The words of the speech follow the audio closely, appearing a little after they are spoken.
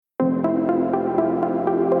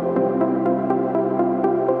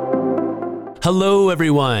Hello,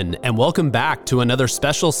 everyone, and welcome back to another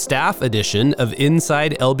special staff edition of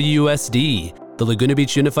Inside LBUSD, the Laguna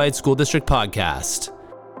Beach Unified School District podcast.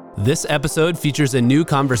 This episode features a new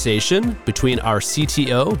conversation between our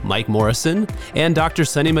CTO, Mike Morrison, and Dr.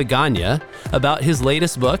 Sunny Magana about his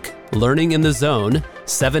latest book, Learning in the Zone,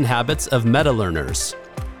 7 Habits of Meta-Learners.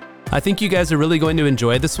 I think you guys are really going to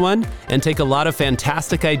enjoy this one and take a lot of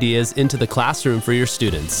fantastic ideas into the classroom for your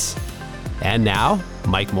students. And now,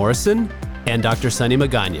 Mike Morrison and Dr. Sunny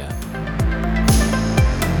Magana.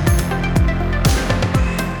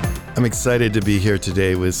 I'm excited to be here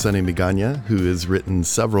today with Sunny Magana, who has written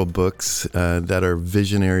several books that are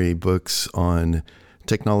visionary books on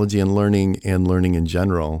technology and learning in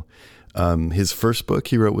general. His first book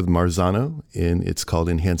he wrote with Marzano, and it's called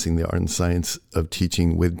Enhancing the Art and Science of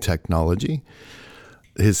Teaching with Technology.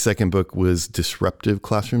 His second book was Disruptive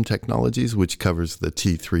Classroom Technologies, which covers the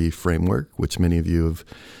T3 framework, which many of you have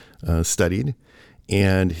studied.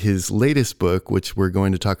 And his latest book, which we're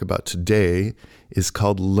going to talk about today, is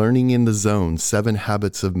called Learning in the Zone, 7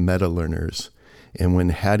 Habits of Meta-Learners. And when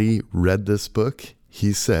Hattie read this book,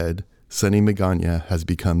 he said, Sunny Magana has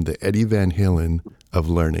become the Eddie Van Halen of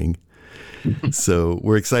learning. So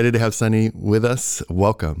we're excited to have Sunny with us.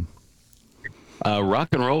 Welcome. Rock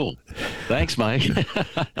and roll. Thanks, Mike.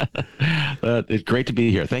 It's great to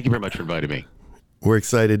be here. Thank you very much for inviting me. We're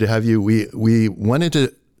excited to have you. We wanted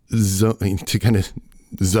to kind of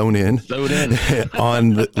zone in on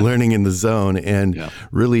the learning in the zone and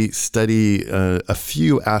really study a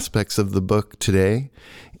few aspects of the book today,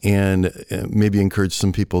 and maybe encourage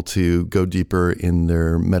some people to go deeper in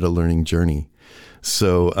their meta-learning journey.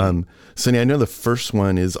 So, Sunny, I know the first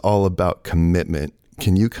one is all about commitment.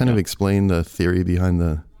 Can you kind of explain the theory behind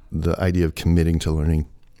the idea of committing to learning?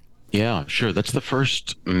 Yeah, sure. That's the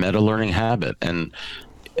first meta-learning habit. And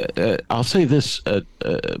I'll say this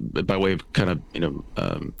by way of kind of,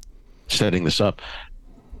 setting this up.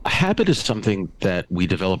 A habit is something that we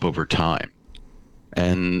develop over time.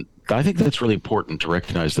 And I think that's really important to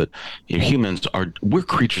recognize that humans we're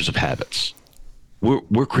creatures of habits.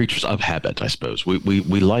 We're creatures of habit, I suppose. We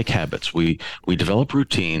like habits. We develop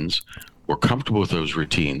routines. We're comfortable with those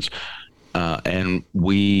routines. And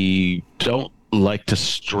we don't like to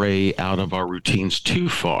stray out of our routines too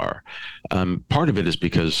far. Part of it is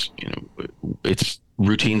because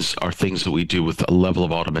routines are things that we do with a level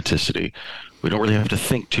of automaticity. We don't really have to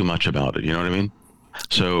think too much about it. You know what I mean?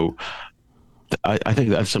 So I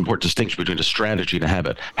think that's an important distinction between a strategy and a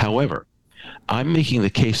habit. However, I'm making the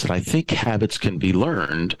case that I think habits can be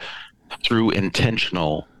learned through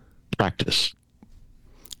intentional practice.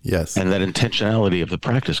 Yes. And that intentionality of the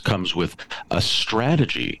practice comes with a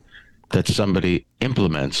strategy that somebody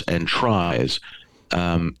implements and tries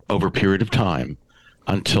over a period of time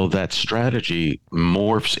until that strategy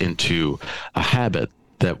morphs into a habit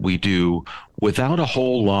that we do without a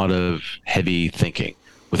whole lot of heavy thinking,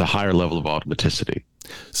 with a higher level of automaticity.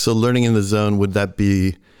 So learning in the zone, would that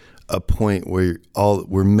be a point where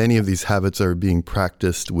many of these habits are being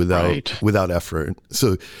practiced without effort?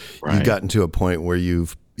 So you've gotten to a point where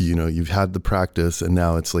you've had the practice and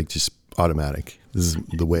now it's like just automatic. This is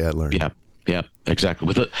the way I learn. Yeah,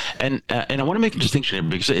 exactly. And I want to make a distinction here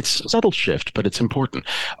because it's a subtle shift, but it's important.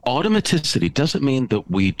 Automaticity doesn't mean that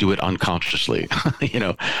we do it unconsciously.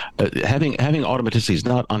 Having automaticity is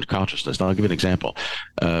not unconsciousness. Now, I'll give you an example.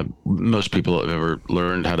 Most people have ever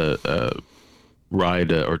learned how to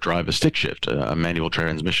ride or drive a stick shift, a manual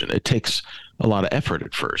transmission. It takes a lot of effort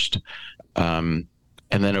at first.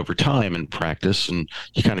 And then over time and practice, and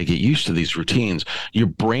you kind of get used to these routines, your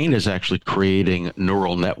brain is actually creating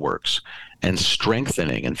neural networks and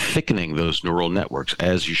strengthening and thickening those neural networks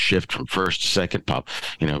as you shift from first to second pop.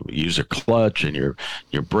 Use your clutch and your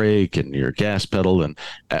brake and your gas pedal. And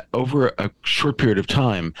over a short period of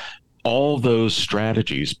time, all those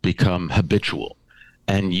strategies become habitual.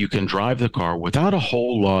 And you can drive the car without a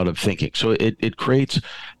whole lot of thinking. So it creates...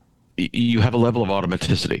 You have a level of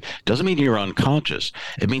automaticity. Doesn't mean you're unconscious.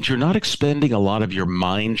 It means you're not expending a lot of your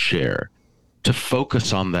mind share to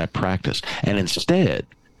focus on that practice, and instead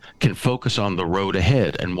can focus on the road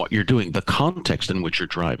ahead and what you're doing, the context in which you're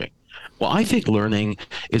driving. Well, I think learning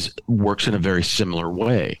works in a very similar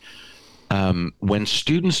way. When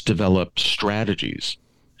students develop strategies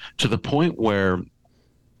to the point where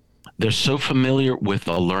they're so familiar with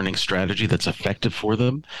a learning strategy that's effective for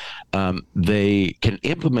them, they can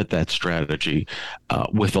implement that strategy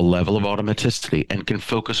with a level of automaticity and can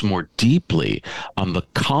focus more deeply on the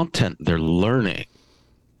content they're learning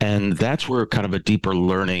And that's where kind of a deeper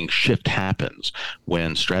learning shift happens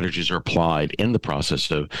when strategies are applied in the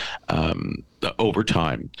process of over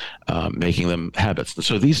time, making them habits. And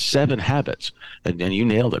so these 7 habits, and you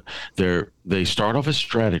nailed it, they start off as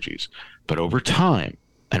strategies, but over time,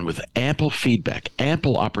 and with ample feedback,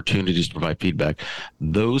 ample opportunities to provide feedback,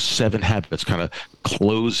 those 7 habits kind of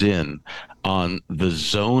close in on the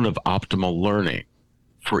zone of optimal learning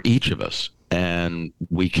for each of us. And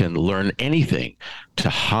we can learn anything to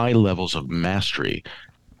high levels of mastery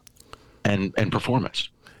and performance.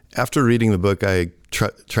 After reading the book, I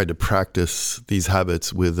tried to practice these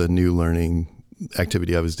habits with a new learning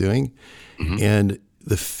activity I was doing. Mm-hmm. And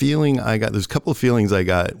the feeling I got, there's a couple of feelings I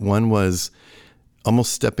got. One was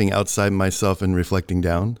almost stepping outside myself and reflecting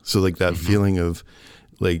down. So like that mm-hmm. feeling of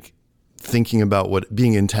like thinking about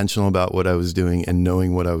being intentional about what I was doing and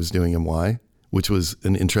knowing what I was doing and why, which was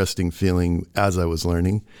an interesting feeling as I was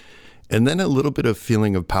learning. And then a little bit of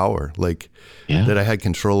feeling of power, like that I had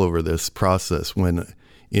control over this process, when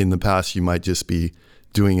in the past you might just be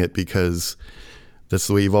doing it because that's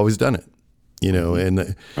the way you've always done it,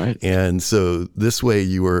 and right. And so this way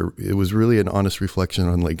it was really an honest reflection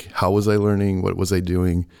on like, how was I learning? What was I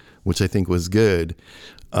doing? Which I think was good.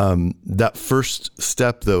 That first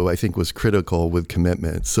step though, I think was critical with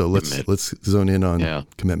commitment. So let's zone in on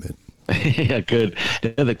commitment. Yeah, good.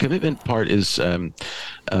 Yeah, the commitment part is something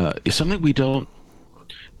we don't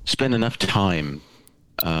spend enough time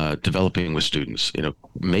developing with students.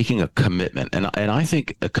 Making a commitment, and I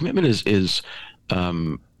think a commitment is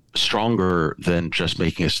stronger than just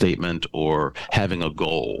making a statement or having a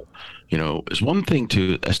goal. It's one thing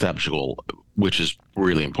to establish a goal, which is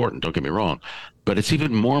really important. Don't get me wrong, but it's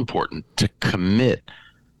even more important to commit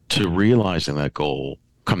to realizing that goal.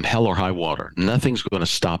 Come hell or high water, nothing's going to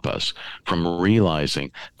stop us from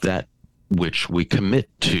realizing that which we commit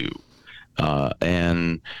to.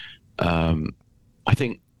 And I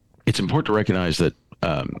think it's important to recognize that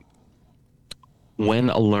when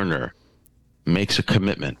a learner makes a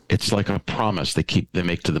commitment, it's like a promise they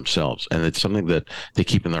make to themselves, and it's something that they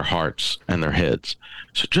keep in their hearts and their heads.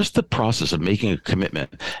 So just the process of making a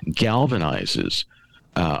commitment galvanizes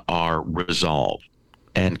our resolve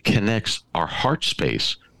and connects our heart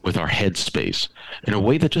space with our head space in a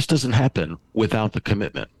way that just doesn't happen without the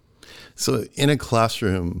commitment. So in a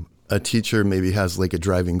classroom, a teacher maybe has like a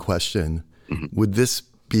driving question. Mm-hmm. Would this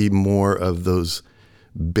be more of those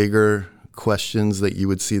bigger questions that you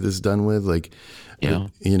would see this done with? Like,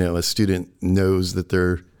 a student knows that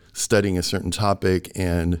they're studying a certain topic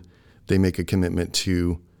and they make a commitment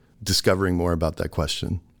to discovering more about that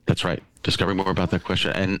question. That's right. Discovering more about that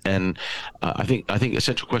question, and I think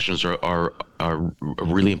essential questions are a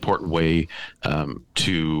really important way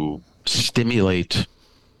to stimulate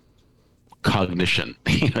cognition,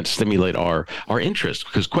 to stimulate our interest,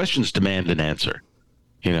 because questions demand an answer.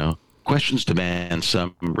 Questions demand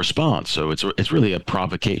some response, so it's really a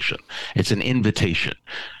provocation. It's an invitation.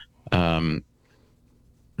 The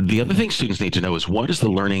other thing students need to know is, what is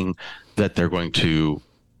the learning that they're going to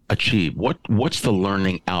achieve? What's the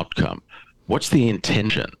learning outcome? What's the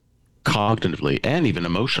intention cognitively and even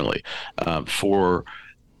emotionally for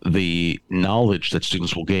the knowledge that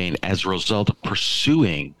students will gain as a result of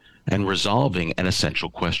pursuing and resolving an essential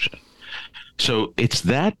question? So it's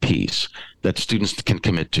that piece that students can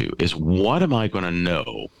commit to, is what am I going to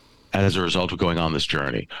know as a result of going on this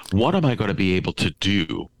journey? What am I going to be able to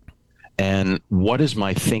do? And what is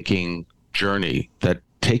my thinking journey that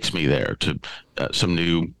takes me there to some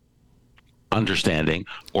new understanding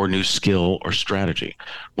or new skill or strategy?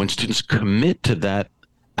 When students commit to that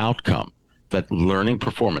outcome, that learning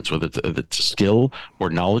performance, whether it's a skill or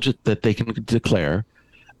knowledge that they can declare,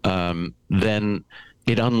 then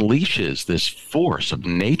it unleashes this force of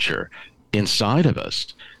nature inside of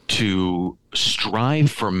us to strive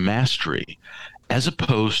for mastery, as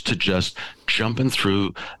opposed to just jumping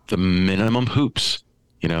through the minimum hoops,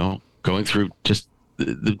 going through just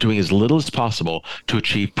doing as little as possible to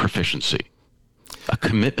achieve proficiency. A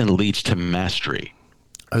commitment leads to mastery.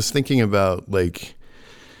 I was thinking about, like,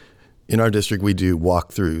 in our district, we do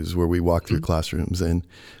walkthroughs where we walk through classrooms. And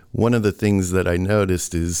one of the things that I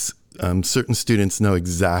noticed is certain students know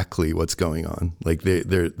exactly what's going on. Like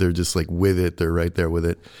they're just like with it. They're right there with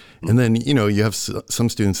it. And then, you have some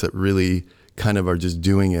students that really kind of are just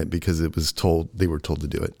doing it because they were told to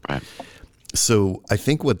do it. Right. So I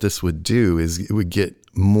think what this would do is it would get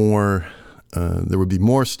more, there would be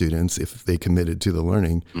more students, if they committed to the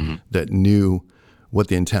learning, that knew what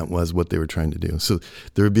the intent was, what they were trying to do. So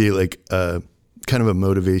there would be like a kind of a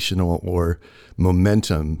motivational or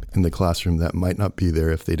momentum in the classroom that might not be there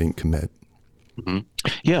if they didn't commit. Mhm.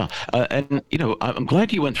 Yeah, and I'm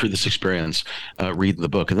glad you went through this experience reading the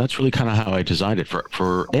book, and that's really kind of how I designed it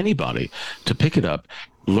for anybody to pick it up,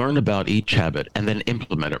 learn about each habit, and then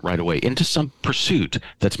implement it right away into some pursuit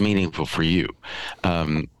that's meaningful for you.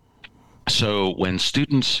 Um, so when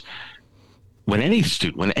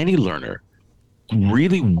any learner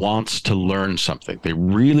really wants to learn something, they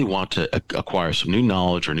really want to acquire some new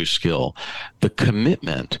knowledge or new skill, the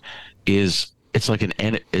commitment is it's like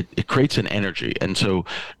it creates an energy. And so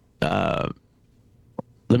uh,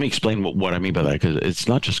 let me explain what I mean by that, because it's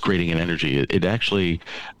not just creating an energy, it actually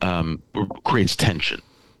creates tension.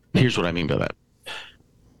 Here's what I mean by that.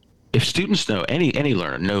 If students know, any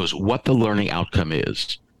learner knows what the learning outcome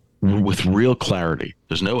is with real clarity,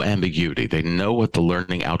 there's no ambiguity, they know what the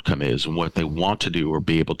learning outcome is and what they want to do or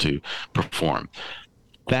be able to perform,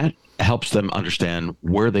 that helps them understand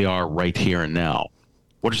where they are right here and now.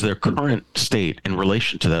 What is their current state in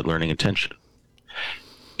relation to that learning intention?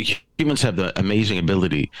 Humans have the amazing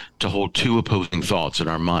ability to hold two opposing thoughts in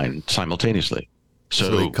our mind simultaneously.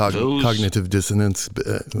 So like cognitive dissonance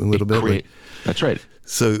a little bit. That's right.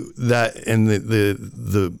 So that, and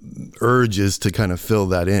the urge is to kind of fill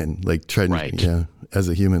that in, like try to, Right. yeah, as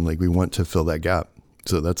a human, like we want to fill that gap.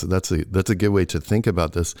 So that's a good way to think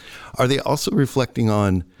about this. Are they also reflecting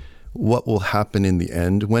on what will happen in the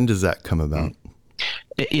end? When does that come about?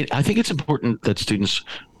 I think it's important that students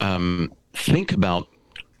think about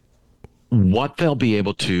what they'll be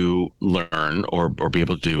able to learn or be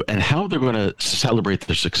able to do, and how they're going to celebrate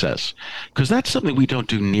their success, because that's something we don't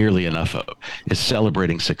do nearly enough of, is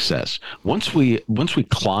celebrating success. Once we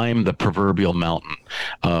climb the proverbial mountain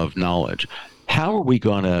of knowledge, how are we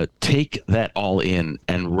going to take that all in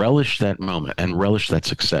and relish that moment and relish that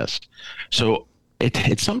success? So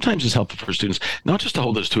it sometimes is helpful for students not just to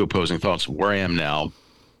hold those two opposing thoughts, where I am now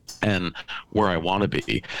and where I want to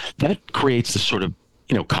be. That creates this sort of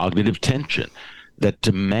cognitive tension that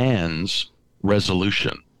demands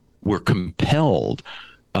resolution. We're compelled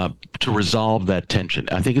to resolve that tension.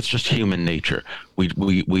 I think it's just human nature. We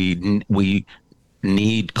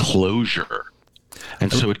need closure,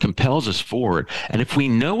 and so it compels us forward. And if we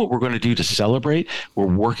know what we're going to do to celebrate, we're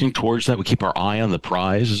working towards that. We keep our eye on the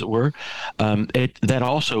prize, as it were. That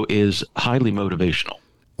also is highly motivational.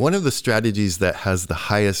 One of the strategies that has the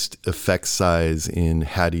highest effect size in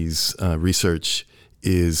Hattie's research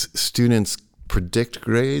is students predict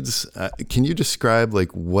grades. Can you describe like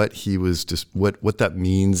what he was just what that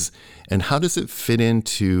means, and how does it fit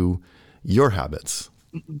into your habits?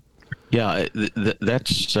 Yeah,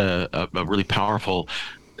 that's a really powerful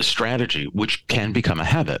strategy, which can become a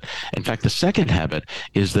habit. In fact, the second habit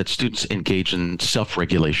is that students engage in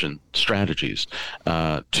self-regulation strategies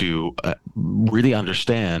to really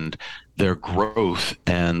understand their growth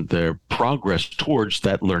and their progress towards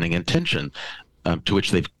that learning intention to which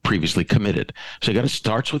they've previously committed. So you got to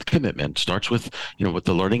starts with commitment, starts with with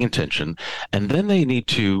the learning intention, and then they need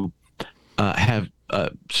to have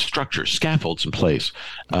structures, scaffolds in place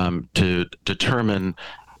to determine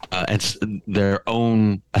their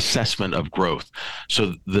own assessment of growth.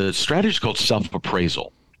 So the strategy is called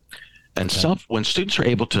self-appraisal. And when students are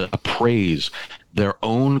able to appraise their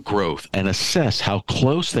own growth and assess how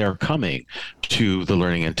close they are coming to the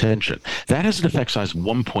learning intention, that has an effect size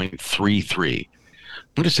 1.33.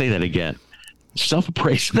 I'm going to say that again.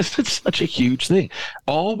 Self-appraisal is such a huge thing.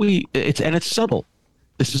 It's subtle.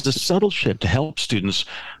 This is a subtle shift to help students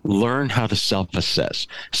learn how to self-assess.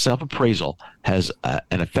 Self-appraisal has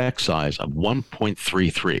an effect size of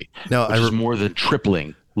 1.33, which is more than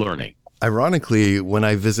tripling learning. Ironically, when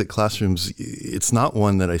I visit classrooms, it's not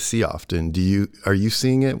one that I see often. Are you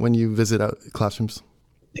seeing it when you visit classrooms?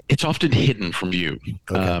 It's often hidden from view.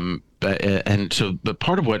 Okay. But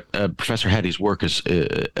part of what Professor Hattie's work is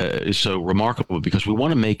so remarkable, because we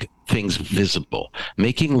want to make things visible,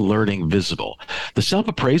 making learning visible. The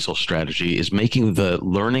self-appraisal strategy is making the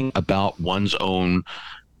learning about one's own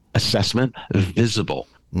assessment visible,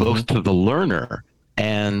 both to the learner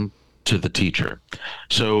and to the teacher.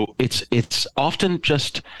 So it's often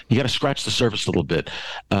just, you got to scratch the surface a little bit.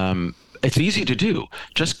 It's easy to do.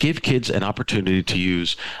 Just give kids an opportunity to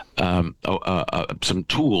use some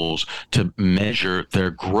tools to measure their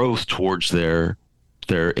growth towards their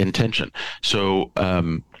intention. So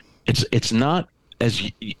it's not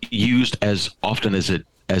as used as often as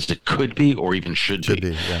it could be, or even should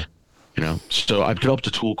be. Yeah. So I've developed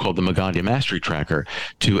a tool called the Magandia Mastery Tracker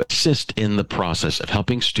to assist in the process of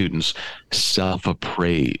helping students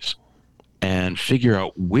self-appraise and figure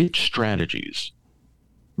out which strategies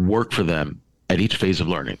work for them at each phase of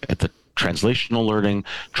learning, at the translational learning,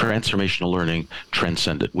 transformational learning,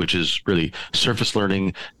 transcendent, which is really surface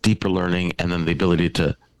learning, deeper learning, and then the ability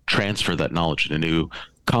to transfer that knowledge in a new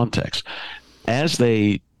context. As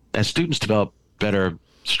students develop better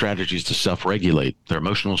strategies to self-regulate their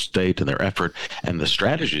emotional state and their effort and the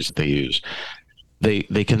strategies that they use, they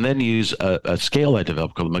can then use a scale I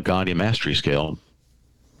developed called the Magana Mastery Scale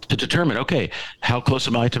to determine, okay, how close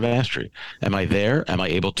am I to mastery? Am I there? Am I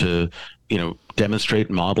able to, demonstrate,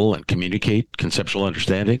 model, and communicate conceptual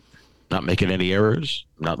understanding, not making any errors,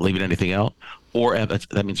 not leaving anything out? Or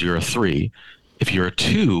that means you're a 3. If you're a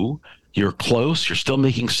 2, you're close, you're still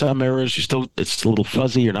making some errors, it's a little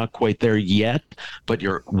fuzzy, you're not quite there yet, but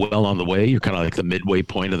you're well on the way, you're kind of like the midway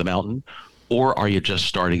point of the mountain. Or are you just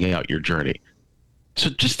starting out your journey? So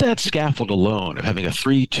just that scaffold alone of having a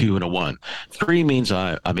 3, 2, and a 1. 3 means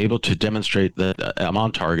I'm able to demonstrate that I'm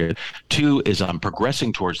on target. 2 is I'm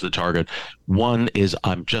progressing towards the target. 1 is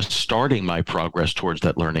I'm just starting my progress towards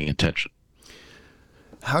that learning intention.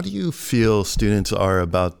 How do you feel students are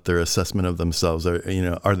about their assessment of themselves?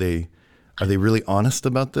 Are they really honest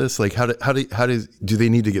about this? Like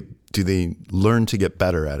do they learn to get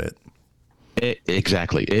better at it?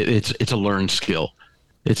 Exactly. It's a learned skill.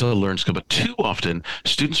 It's a learned skill, but too often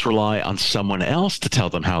students rely on someone else to tell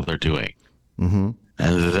them how they're doing. Mm-hmm.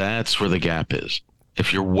 And that's where the gap is.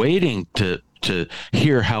 If you're waiting to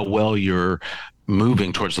hear how well you're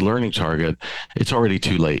moving towards the learning target, it's already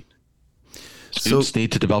too late. Students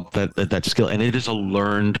need to develop that skill, and it is a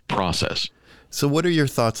learned process. So what are your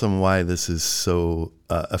thoughts on why this is so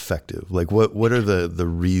effective? Like what are the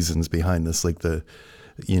reasons behind this? Like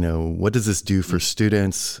what does this do for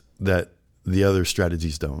students that the other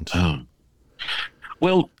strategies don't?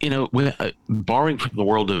 Well, borrowing from the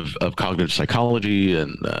world of cognitive psychology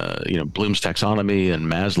and Bloom's taxonomy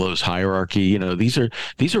and Maslow's hierarchy,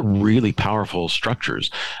 these are really powerful structures,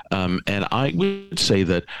 and I would say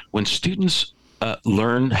that when students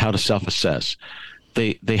learn how to self-assess,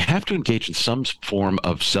 they have to engage in some form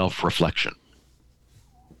of self-reflection,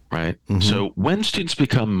 right? Mm-hmm. So when students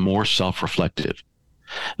become more self-reflective,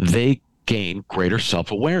 they gain greater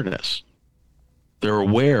self-awareness. They're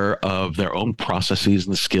aware of their own processes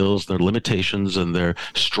and the skills, their limitations and their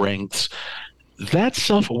strengths. That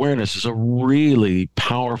self-awareness is a really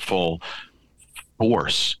powerful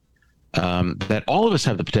force that all of us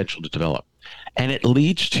have the potential to develop. And it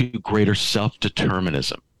leads to greater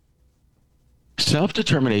self-determinism.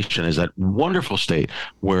 Self-determination is that wonderful state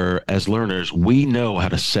where, as learners, we know how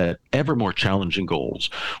to set ever more challenging goals.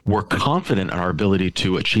 We're confident in our ability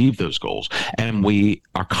to achieve those goals, and we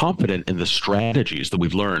are confident in the strategies that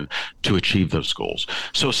we've learned to achieve those goals.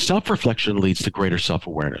 So self-reflection leads to greater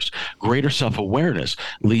self-awareness. Greater self-awareness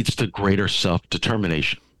leads to greater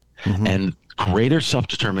self-determination. Mm-hmm. And greater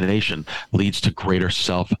self-determination leads to greater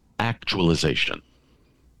self-actualization.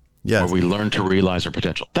 Yes. Where we learn to realize our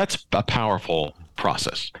potential. That's a powerful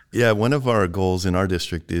process. Yeah, one of our goals in our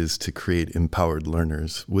district is to create empowered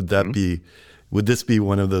learners. Would this be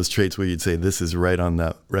one of those traits where you'd say this is right on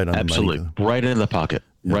Absolutely. The money? Right in the pocket.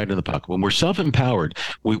 Yeah. Right in the pocket. When we're self-empowered,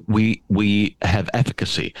 we have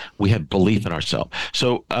efficacy. We have belief in ourselves.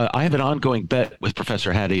 So I have an ongoing bet with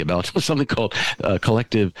Professor Hattie about something called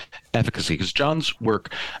collective efficacy, because John's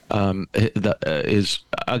work is,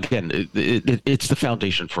 again, it's the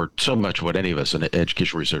foundation for so much of what any of us in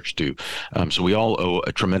education research do. So we all owe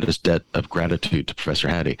a tremendous debt of gratitude to Professor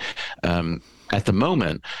Hattie. At the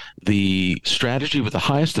moment, the strategy with the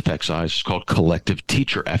highest effect size is called collective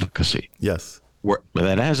teacher efficacy. Yes.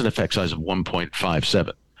 That has an effect size of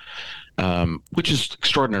 1.57, which is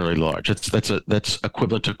extraordinarily large. That's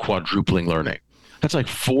equivalent to quadrupling learning. That's like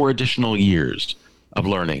 4 additional years of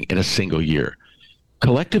learning in a single year.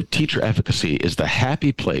 Collective teacher efficacy is the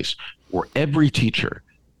happy place where every teacher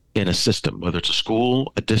in a system, whether it's a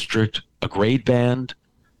school, a district, a grade band,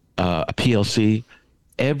 a PLC,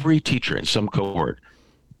 every teacher in some cohort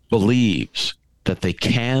believes that they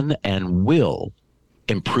can and will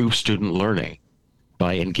improve student learning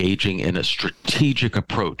by engaging in a strategic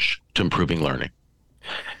approach to improving learning.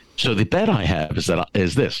 So the bet I have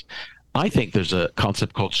is this. I think there's a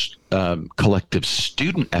concept called collective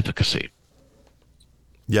student efficacy.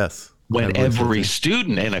 Yes. When every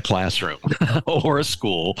student in a classroom or a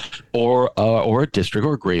school or a district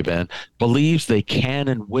or a grade band believes they can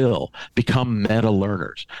and will become meta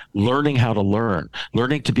learners, learning how to learn,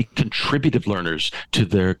 learning to be contributive learners to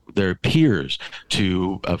their peers,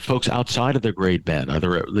 to folks outside of their grade band,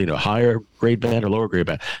 either higher grade band or lower grade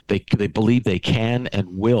band. They believe they can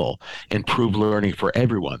and will improve learning for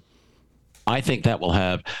everyone. I think that will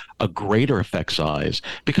have a greater effect size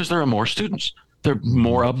because there are more students. There are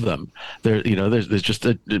more of them. There's just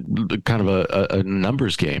a kind of a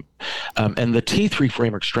numbers game, and the T3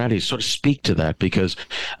 framework strategies sort of speak to that, because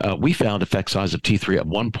we found effect size of T3 at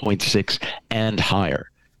 1.6 and higher.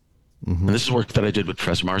 And this is work that I did with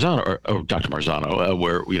Professor Marzano or Dr. Marzano,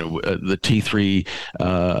 where the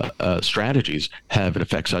T3 strategies have an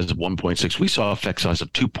effect size of 1.6. We saw effect size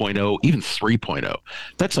of 2.0, even 3.0.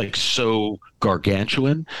 That's like so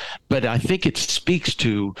gargantuan, but I think it speaks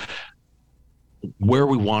to where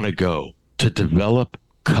we want to go to develop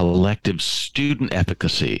collective student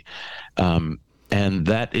efficacy. And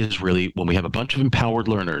that is really when we have a bunch of empowered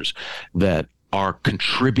learners that are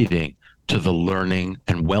contributing to the learning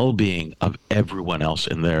and well-being of everyone else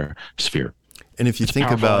in their sphere. And if you think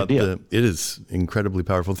about it is incredibly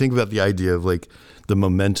powerful. Think about the idea of like the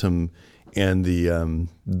momentum and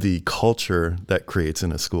the culture that creates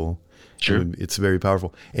in a school. Sure. It's very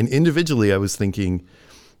powerful. And individually, I was thinking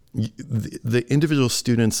the individual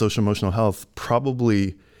student's social emotional health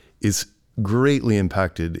probably is greatly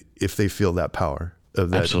impacted if they feel that power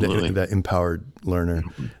of that empowered learner.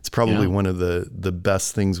 It's probably one of the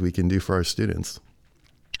best things we can do for our students.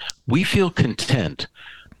 We feel content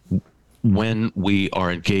when we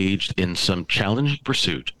are engaged in some challenging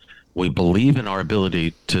pursuit. We believe in our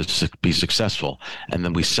ability to be successful, and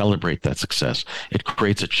then we celebrate that success. It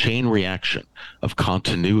creates a chain reaction of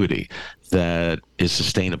continuity that is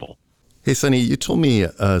sustainable. Hey, Sonny, you told me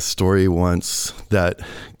a story once that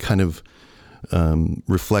kind of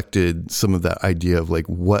reflected some of that idea of like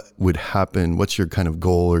what would happen, what's your kind of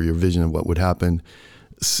goal or your vision of what would happen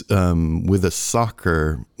with a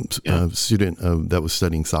soccer student that was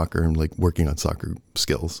studying soccer and like working on soccer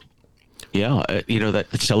skills. Yeah, that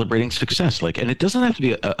celebrating success, and it doesn't have to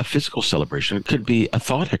be a physical celebration. It could be a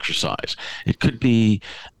thought exercise. It could be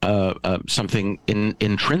something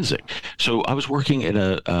intrinsic. So I was working in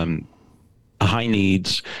a high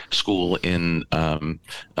needs school in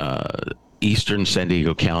eastern San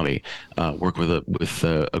Diego County, work with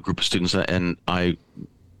a group of students, and I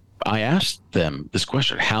asked them this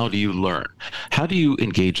question: how do you learn? How do you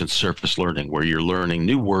engage in surface learning, where you're learning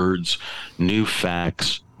new words, new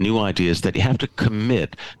facts, new ideas that you have to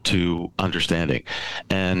commit to understanding?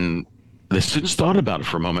 And the students thought about it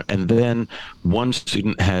for a moment, and then one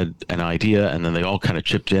student had an idea, and then they all kind of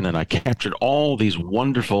chipped in, and I captured all these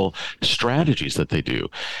wonderful strategies that they do.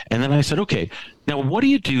 And then I said, okay, now what do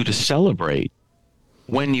you do to celebrate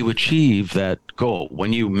when you achieve that goal,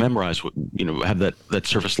 when you memorize, have that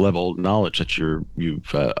surface level knowledge that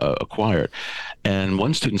you've acquired? And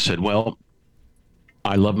one student said, well,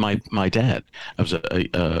 I love my dad. I was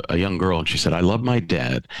a young girl, and she said, I love my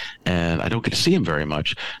dad, and I don't get to see him very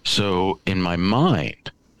much. So in my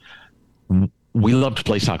mind, we love to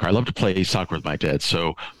play soccer. I love to play soccer with my dad.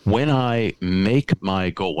 So when I make my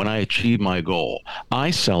goal, when I achieve my goal, I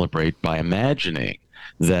celebrate by imagining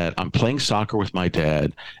that I'm playing soccer with my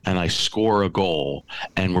dad and I score a goal,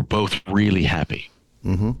 and we're both really happy.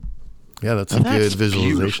 Mm-hmm. Yeah, that's a good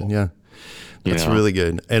visualization. Beautiful. Yeah. That's really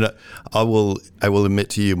good. And I will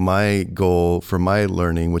admit to you, my goal for my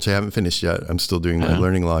learning, which I haven't finished yet, I'm still doing my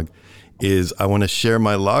learning log, is I want to share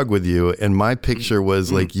my log with you. And my picture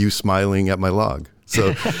was like you smiling at my log.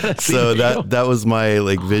 So that was my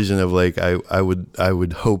like vision of like, I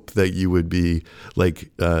would hope that you would be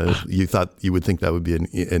like, you would think that would be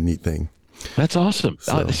a neat thing. That's awesome.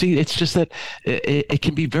 So. See, it's just that it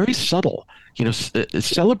can be very subtle.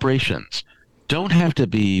 Celebrations don't have to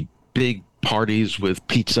be big parties with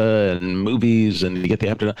pizza and movies and you get the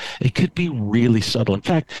afternoon. It could be really subtle. In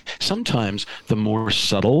fact, sometimes the more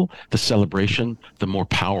subtle the celebration, the more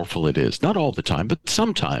powerful it is. Not all the time, but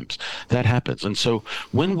sometimes that happens. And so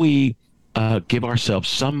when we give ourselves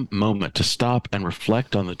some moment to stop and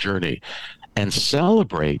reflect on the journey and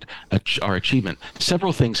celebrate our achievement,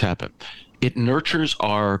 several things happen. It nurtures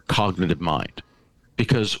our cognitive mind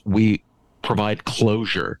because we provide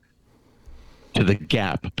closure to the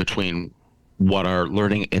gap between what our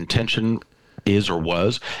learning intention is or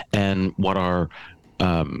was and what our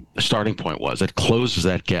starting point was. It closes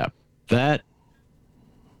that gap. That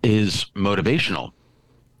is motivational.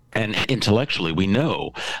 And intellectually, we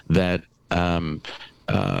know that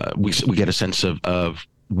we get a sense of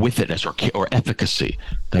withitness or efficacy.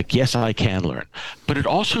 Like, yes, I can learn. But it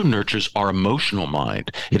also nurtures our emotional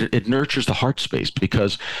mind. It nurtures the heart space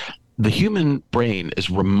because the human brain is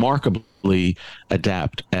remarkably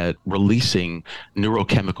adept at releasing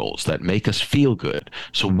neurochemicals that make us feel good.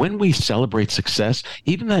 So when we celebrate success,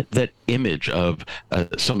 even that image of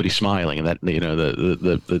somebody smiling and that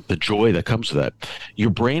the joy that comes with that, your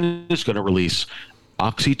brain is going to release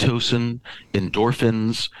oxytocin,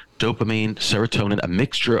 endorphins, dopamine, serotonin, a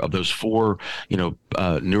mixture of those four,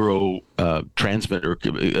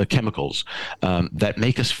 neurotransmitter chemicals that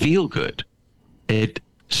make us feel good.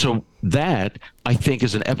 So that, I think,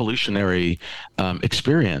 is an evolutionary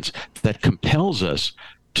experience that compels us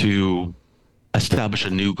to establish a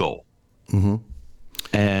new goal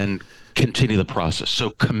and continue the process. So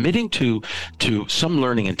committing to some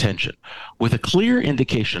learning intention with a clear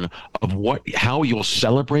indication of how you'll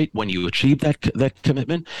celebrate when you achieve that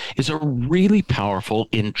commitment is a really powerful,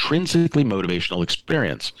 intrinsically motivational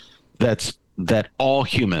experience that all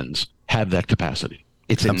humans have that capacity.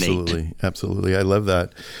 It's innate. Absolutely. I love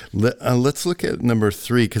that. Let's look at number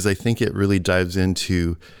 3, because I think it really dives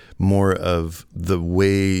into more of the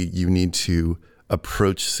way you need to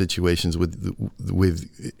approach situations with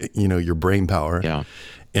your brain power. Yeah.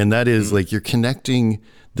 And that is like you're connecting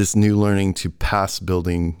this new learning to past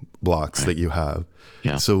building blocks that you have.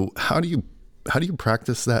 Yeah. So how do you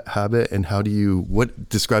practice that habit, and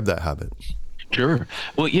describe that habit? Sure.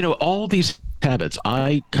 Well, all these habits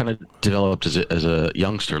I kind of developed as a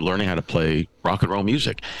youngster, learning how to play rock and roll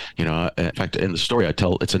music. In fact, in the story I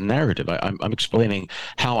tell, it's a narrative. I'm explaining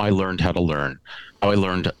how I learned how to learn, how I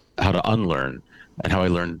learned how to unlearn, and how I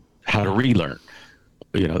learned how to relearn.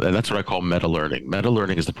 And that's what I call meta learning. Meta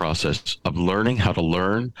learning is the process of learning how to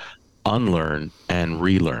learn, unlearn, and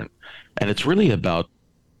relearn. And it's really about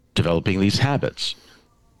developing these habits,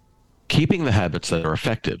 keeping the habits that are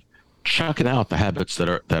effective, chucking out the habits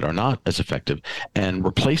that are not as effective, and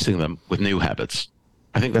replacing them with new habits.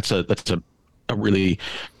 I think that's a really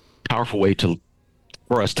powerful way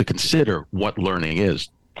for us to consider what learning is.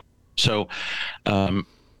 So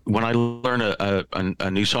when I learn a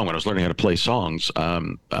new song, when I was learning how to play songs,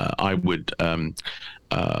 I would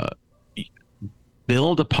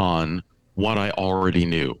build upon what I already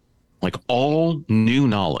knew. Like, all new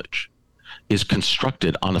knowledge is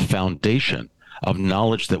constructed on a foundation of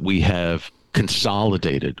knowledge that we have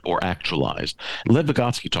consolidated or actualized. Lev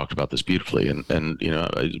Vygotsky talked about this beautifully, and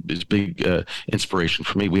is big inspiration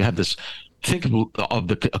for me. We have this, think of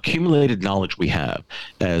the accumulated knowledge we have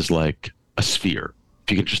as like a sphere. If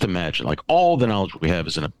you can just imagine, like, all the knowledge we have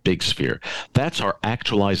is in a big sphere. That's our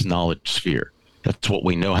actualized knowledge sphere. That's what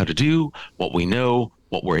we know how to do, what we know,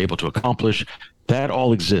 what we're able to accomplish. That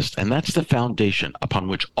all exists, and that's the foundation upon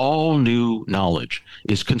which all new knowledge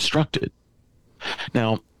is constructed.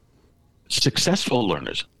 Now, successful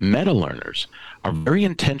learners, meta learners, are very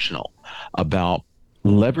intentional about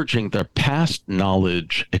leveraging their past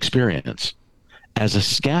knowledge experience as a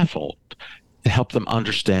scaffold to help them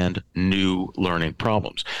understand new learning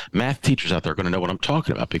problems. Math teachers out there are going to know what I'm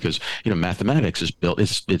talking about, because mathematics is built,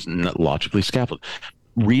 it's logically scaffolded.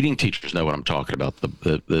 Reading teachers know what I'm talking about.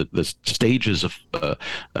 The stages of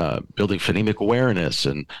building phonemic awareness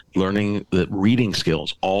and learning the reading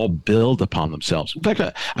skills all build upon themselves. In fact,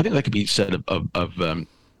 I think that could be said of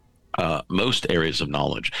most areas of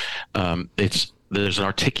knowledge. There's an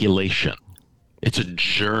articulation. It's a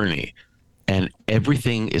journey, and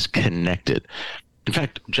everything is connected. In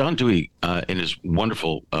fact, John Dewey, in his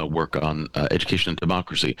wonderful work on education and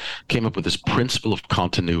democracy, came up with this principle of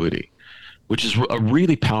continuity, which is a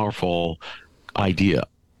really powerful idea.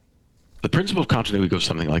 The principle of continuity goes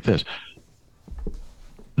something like this.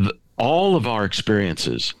 All of our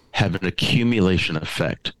experiences have an accumulation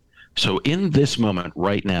effect. So in this moment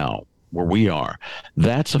right now, where we are,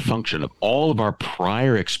 that's a function of all of our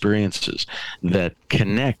prior experiences that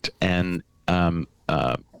connect and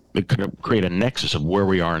create a nexus of where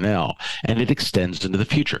we are now, and it extends into the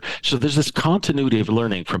future. So there's this continuity of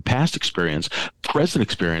learning from past experience, present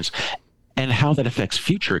experience, and how that affects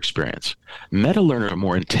future experience. Meta learners are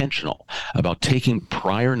more intentional about taking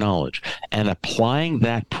prior knowledge and applying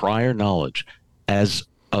that prior knowledge as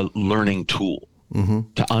a learning tool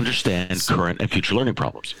to understand current and future learning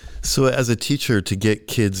problems. So as a teacher, to get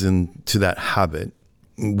kids into that habit,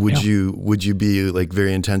 would you be like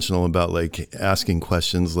very intentional about like asking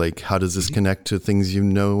questions like, how does this connect to things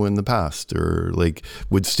in the past? Or like,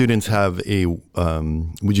 would students have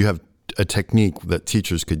would you have a technique that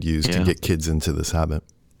teachers could use to get kids into this habit?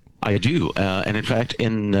 I do. And in fact,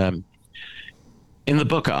 in the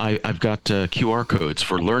book, I've got QR codes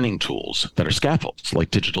for learning tools that are scaffolds,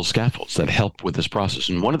 like digital scaffolds that help with this process.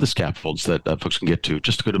 And one of the scaffolds that folks can get to,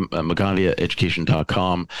 just go to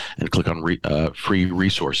magandiaeducation.com and click on free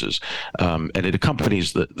resources. And it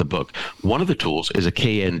accompanies the book. One of the tools is a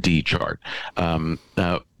KND chart.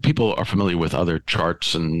 People are familiar with other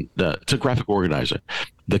charts, and it's a graphic organizer.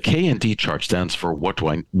 The KND chart stands for what do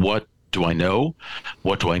I know?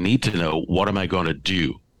 What do I need to know? What am I going to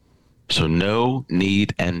do? So know,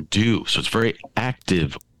 need, and do. So it's very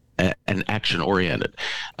active and action oriented.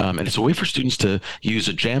 And it's a way for students to use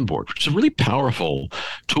a Jamboard, which is a really powerful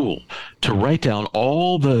tool to write down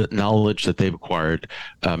all the knowledge that they've acquired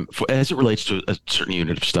as it relates to a certain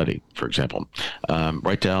unit of study, for example.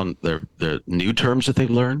 Write down the new terms that they've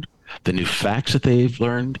learned, the new facts that they've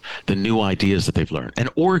learned, the new ideas that they've learned, and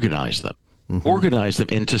organize them. Organize them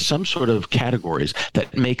into some sort of categories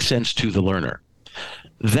that make sense to the learner.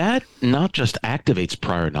 That not just activates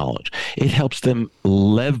prior knowledge, it helps them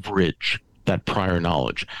leverage that prior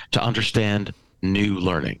knowledge to understand new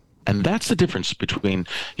learning. And that's the difference between,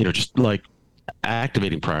 just like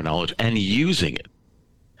activating prior knowledge and using it.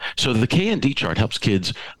 So the K&D chart helps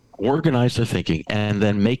kids organize their thinking and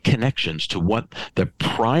then make connections to what the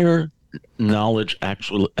prior knowledge,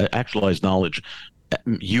 actualized knowledge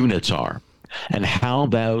units are, and how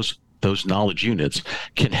those knowledge units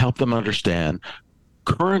can help them understand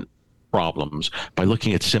current problems by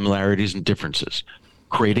looking at similarities and differences,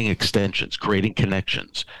 creating extensions, creating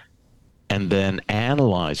connections, and then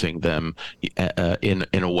analyzing them in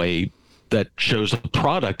a way that shows the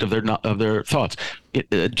product of their thoughts.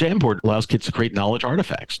 Jamboard allows kids to create knowledge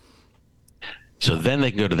artifacts. So then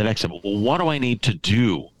they can go to the next step. Well, what do I need to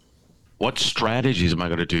do? What strategies am I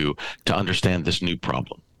going to do to understand this new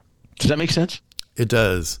problem? Does that make sense? It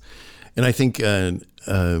does. And I think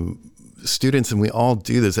students, and we all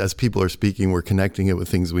do this as people are speaking, we're connecting it with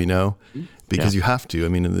things we know because you have to. I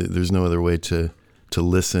mean, there's no other way to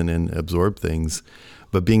listen and absorb things,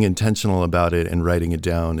 but being intentional about it and writing it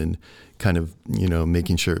down and kind of,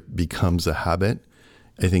 making sure it becomes a habit,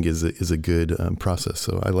 I think is a good process.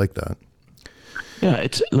 So I like that. Yeah,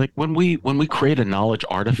 it's like when we create a knowledge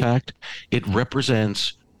artifact, it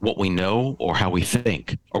represents what we know or how we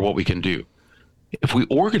think or what we can do. If we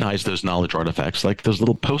organize those knowledge artifacts, like those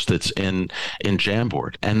little Post-its in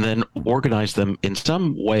Jamboard, and then organize them in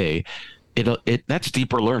some way, that's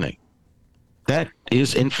deeper learning. That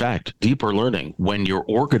is, in fact, deeper learning when you're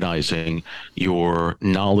organizing your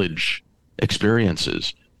knowledge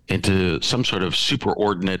experiences into some sort of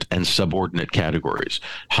superordinate and subordinate categories,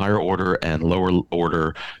 higher order and lower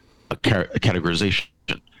order categorization.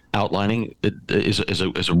 Outlining is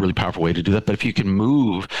a really powerful way to do that. But if you can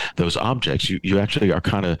move those objects, you actually are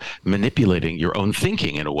kind of manipulating your own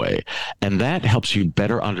thinking in a way, and that helps you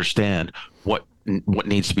better understand what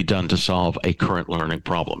needs to be done to solve a current learning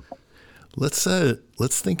problem. Let's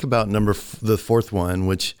think about the fourth one,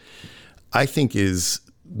 which I think is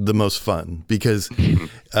the most fun, because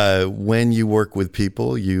when you work with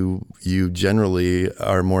people, you generally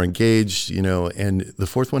are more engaged, and the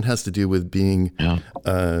fourth one has to do with being,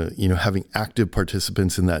 having active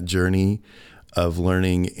participants in that journey of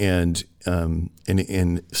learning and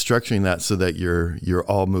structuring that so that you're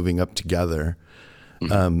all moving up together.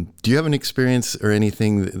 Do you have an experience or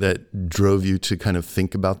anything that drove you to kind of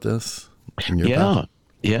think about this in your path?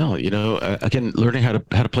 Yeah, again, learning how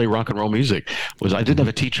to play rock and roll music I didn't have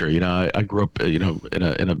a teacher. I grew up, in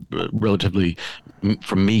a relatively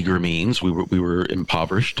from meager means. We were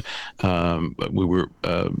impoverished. We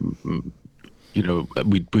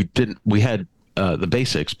had the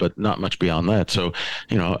basics, but not much beyond that. So,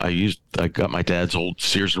 I got my dad's old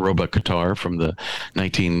Sears and Roebuck guitar from the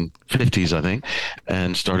 1950s, I think,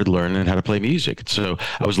 and started learning how to play music. So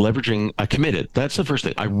I committed. That's the first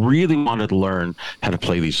thing. I really wanted to learn how to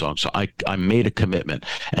play these songs. So I made a commitment,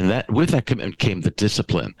 and with that commitment came the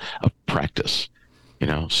discipline of practice.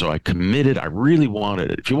 So I committed. I really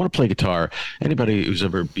wanted it. If you want to play guitar, anybody who's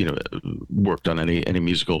ever, worked on any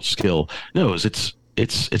musical skill knows it's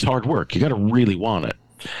hard work. You got to really want it.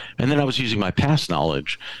 And then I was using my past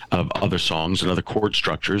knowledge of other songs and other chord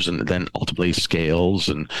structures, and then ultimately scales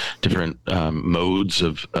and different modes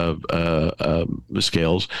of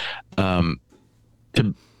scales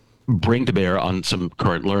to bring to bear on some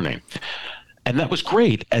current learning. And that was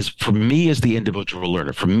great for me as the individual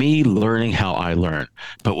learner, for me learning how I learn.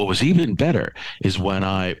 But what was even better is when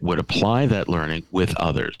I would apply that learning with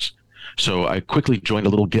others. So I quickly joined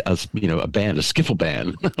a band, a skiffle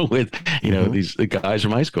band with, these guys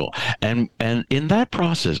from high school. And in that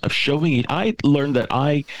process of showing it, I learned that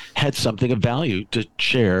I had something of value to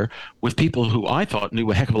share with people who I thought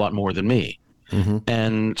knew a heck of a lot more than me. Mm-hmm.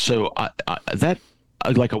 And so that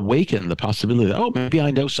awakened the possibility that, maybe I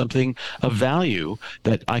know something of value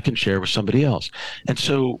that I can share with somebody else. And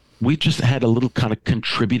so we just had a little kind of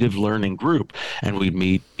contributive learning group, and we'd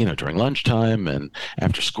meet, during lunchtime and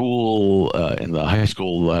after school in the high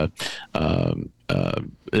school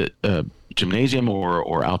gymnasium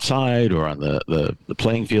or outside or on the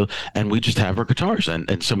playing field, and we just have our guitars,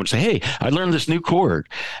 and someone would say, "Hey, I learned this new chord,"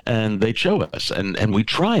 and they'd show us, and we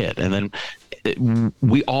try it, and then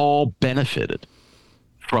we all benefited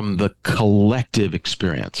from the collective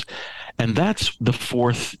experience. And that's the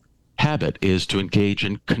fourth habit, is to engage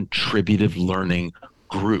in contributive learning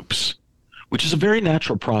groups, which is a very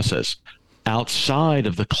natural process outside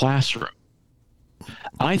of the classroom.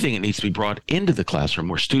 I think it needs to be brought into the classroom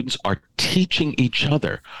where students are teaching each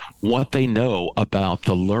other what they know about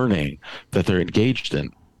the learning that they're engaged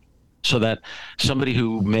in, so that somebody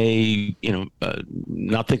who may,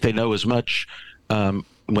 not think they know as much,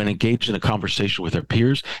 when engaged in a conversation with their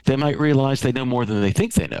peers, they might realize they know more than they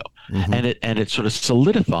think they know. Mm-hmm. And it sort of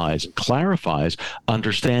solidifies and clarifies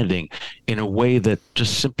understanding in a way that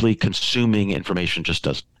just simply consuming information just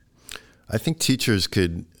doesn't. I think teachers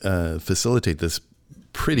could facilitate this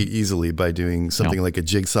pretty easily by doing something like a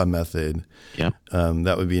jigsaw method. Yeah.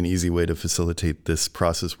 That would be an easy way to facilitate this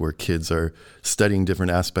process where kids are studying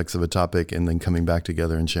different aspects of a topic and then coming back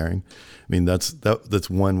together and sharing. I mean, that's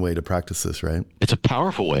one way to practice this, right? It's a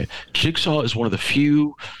powerful way. Jigsaw is one of the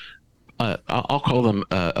few, I'll call them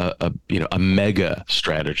a mega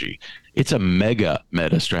strategy. It's a mega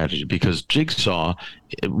meta strategy because Jigsaw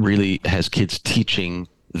really has kids teaching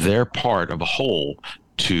their part of a whole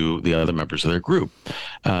to the other members of their group.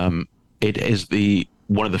 It is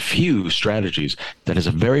one of the few strategies that has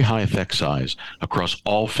a very high effect size across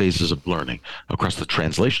all phases of learning, across the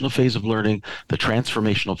translational phase of learning, the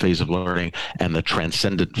transformational phase of learning, and the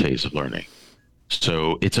transcendent phase of learning.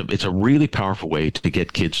 So it's a really powerful way to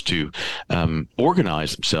get kids to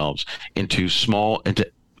organize themselves into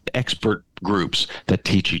expert groups that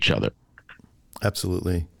teach each other.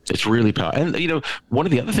 Absolutely. It's really powerful. And, one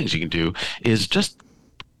of the other things you can do is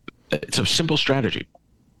it's a simple strategy.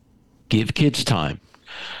 Give kids time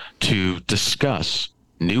to discuss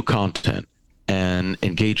new content and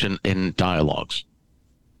engage in dialogues.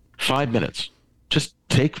 5 minutes. Just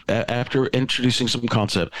after introducing some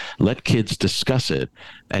concept, let kids discuss it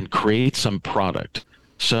and create some product,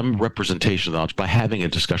 some representation of knowledge by having a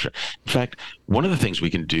discussion. In fact, one of the things we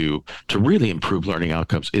can do to really improve learning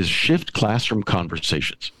outcomes is shift classroom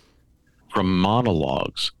conversations from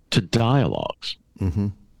monologues to dialogues. Mm-hmm.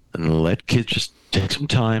 And let kids just take some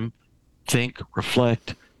time, think,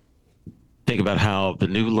 reflect, think about how the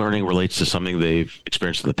new learning relates to something they've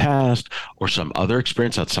experienced in the past or some other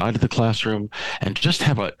experience outside of the classroom, and just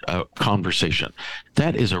have a conversation.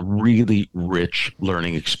 That is a really rich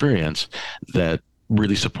learning experience that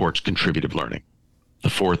really supports contributive learning, the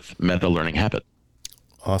fourth meta learning habit.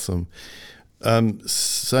 Awesome.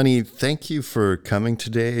 Sonny, thank you for coming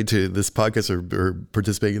today to this podcast or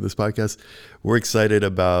participating in this podcast. We're excited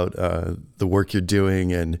about the work you're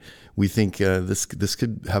doing, and we think this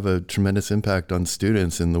could have a tremendous impact on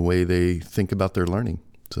students in the way they think about their learning.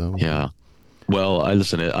 So yeah. Well,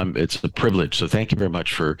 it's a privilege. So thank you very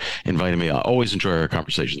much for inviting me. I always enjoy our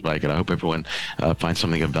conversations, Mike, and I hope everyone finds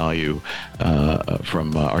something of value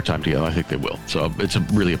from our time together. I think they will. So it's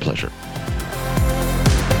really a pleasure.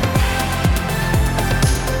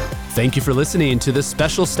 Thank you for listening to this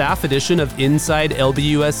special staff edition of Inside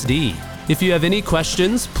LBUSD. If you have any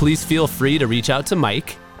questions, please feel free to reach out to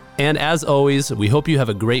Mike. And as always, we hope you have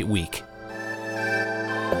a great week.